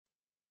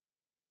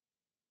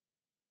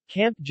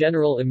Camp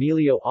General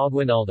Emilio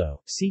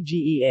Aguinaldo,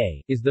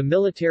 CGEA, is the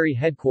military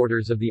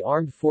headquarters of the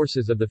Armed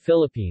Forces of the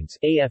Philippines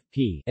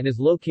 (AFP) and is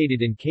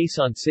located in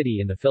Quezon City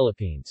in the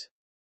Philippines.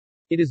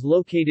 It is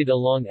located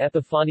along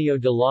Epifanio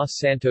de los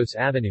Santos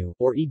Avenue,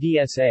 or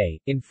EDSA,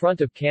 in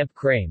front of Camp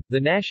Crame, the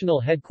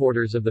national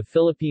headquarters of the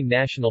Philippine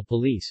National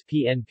Police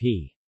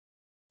 (PNP).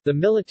 The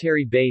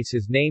military base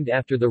is named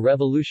after the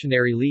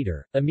revolutionary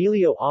leader,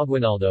 Emilio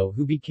Aguinaldo,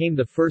 who became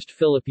the first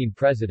Philippine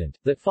president,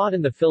 that fought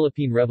in the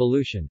Philippine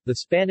Revolution, the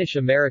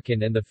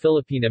Spanish-American and the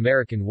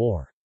Philippine-American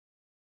War.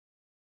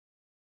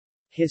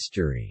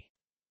 History.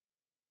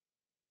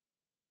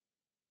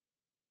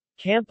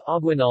 Camp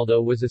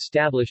Aguinaldo was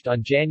established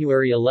on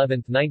January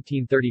 11,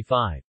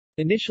 1935.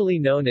 Initially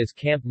known as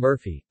Camp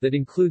Murphy, that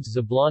includes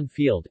Zablon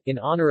Field, in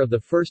honor of the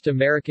first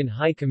American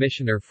High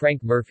Commissioner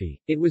Frank Murphy,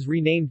 it was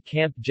renamed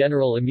Camp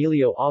General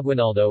Emilio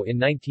Aguinaldo in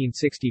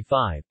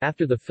 1965,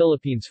 after the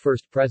Philippines'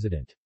 first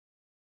president.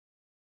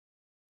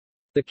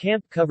 The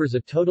camp covers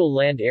a total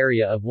land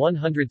area of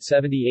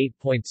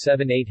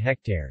 178.78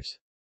 hectares.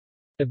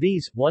 Of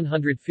these,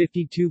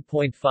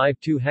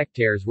 152.52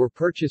 hectares were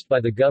purchased by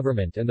the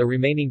government and the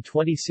remaining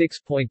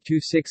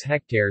 26.26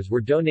 hectares were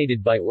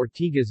donated by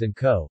Ortigas &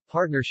 Co.,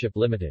 Partnership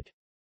Limited.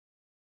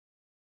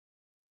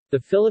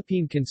 The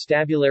Philippine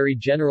Constabulary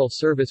General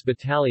Service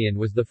Battalion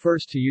was the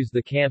first to use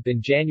the camp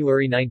in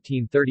January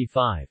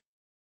 1935.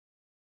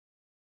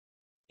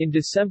 In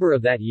December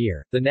of that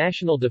year, the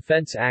National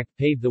Defense Act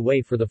paved the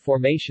way for the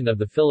formation of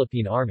the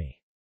Philippine Army.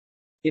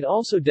 It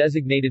also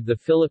designated the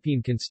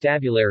Philippine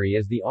Constabulary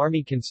as the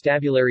Army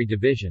Constabulary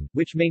Division,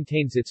 which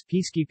maintains its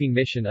peacekeeping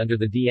mission under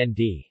the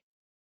DND.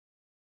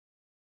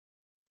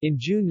 In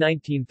June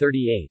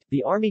 1938,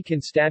 the Army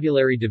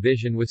Constabulary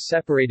Division was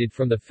separated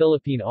from the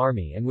Philippine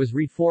Army and was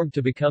reformed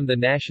to become the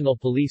National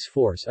Police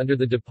Force under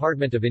the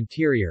Department of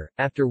Interior.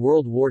 After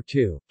World War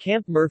II,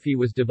 Camp Murphy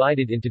was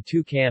divided into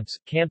two camps,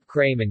 Camp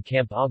Crame and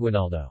Camp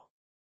Aguinaldo.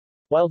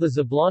 While the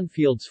Zablon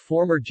Field's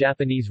former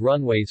Japanese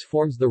runways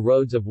forms the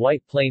roads of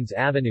White Plains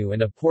Avenue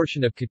and a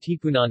portion of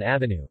Katipunan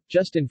Avenue,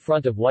 just in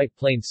front of White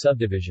Plains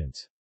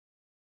subdivisions.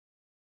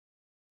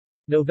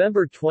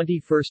 November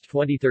 21,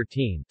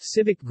 2013,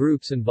 civic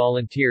groups and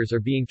volunteers are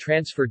being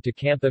transferred to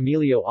Camp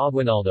Emilio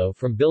Aguinaldo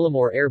from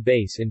Villamor Air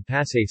Base in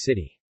Pasay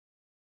City.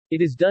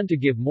 It is done to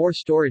give more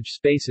storage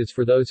spaces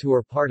for those who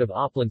are part of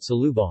Oplant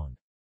Salubong.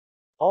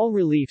 All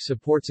relief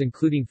supports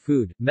including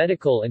food,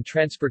 medical and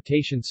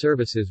transportation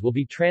services will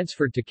be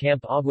transferred to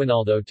Camp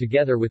Aguinaldo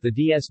together with the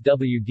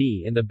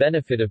DSWD in the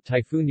benefit of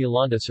Typhoon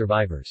Yolanda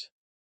survivors.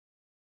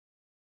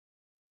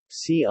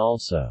 See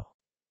also: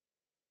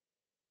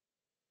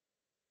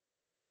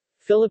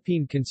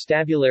 Philippine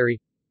Constabulary,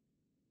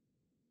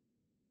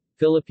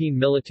 Philippine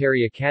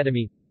Military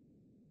Academy,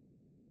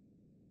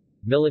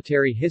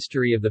 Military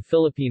history of the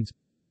Philippines,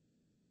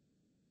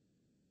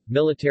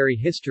 Military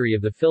history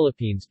of the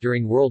Philippines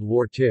during World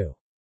War II.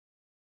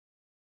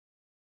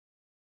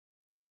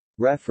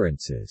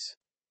 References.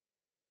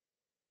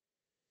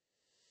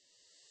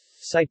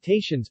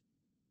 Citations.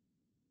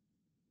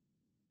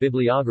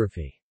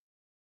 Bibliography.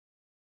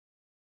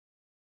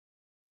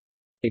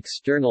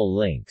 External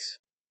links.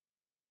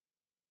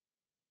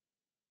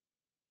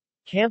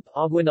 Camp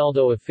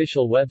Aguinaldo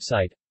official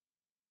website,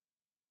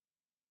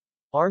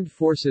 Armed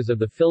Forces of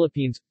the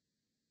Philippines,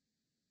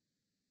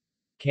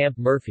 Camp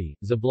Murphy,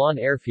 Zablon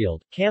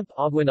Airfield, Camp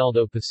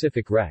Aguinaldo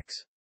Pacific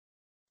Rex.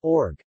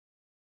 Org.